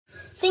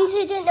Things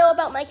you didn't know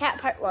about my cat,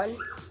 part 1.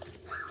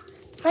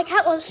 My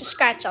cat loves to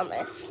scratch on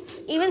this,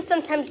 even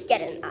sometimes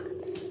get in that.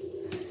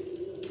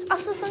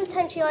 Also,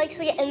 sometimes she likes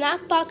to get in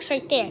that box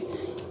right there.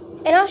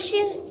 And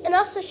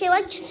also she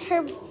likes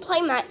her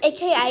play mat,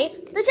 aka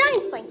the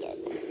Giants blanket.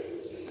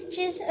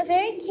 She's a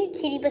very cute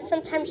kitty, but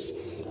sometimes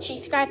she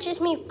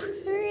scratches me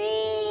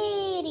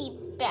pretty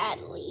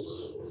badly.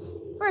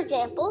 For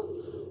example,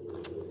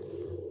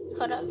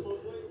 hold up.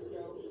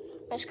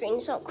 My screen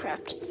is all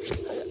crapped.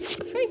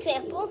 For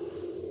example,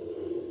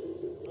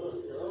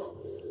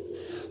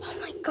 oh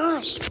my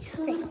gosh, my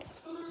screen.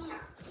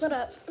 Hold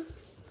up.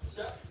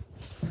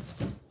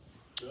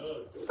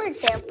 For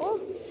example,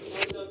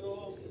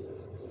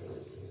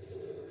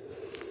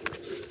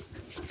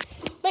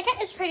 my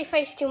cat is pretty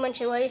feisty when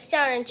she lays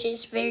down and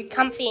she's very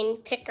comfy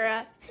and pick her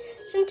up.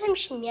 Sometimes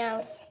she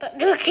meows, but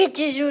look at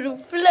this little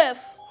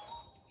fluff.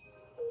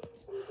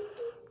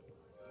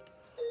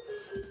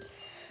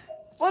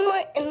 One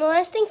more, and the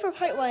last thing for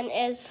part 1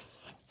 is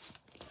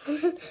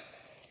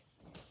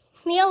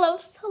Mia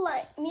loves to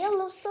lay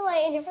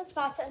in different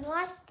spots. And the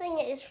last thing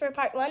is for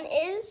part 1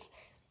 is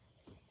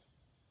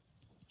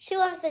she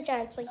loves the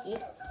Giants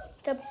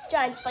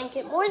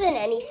blanket more than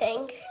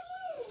anything.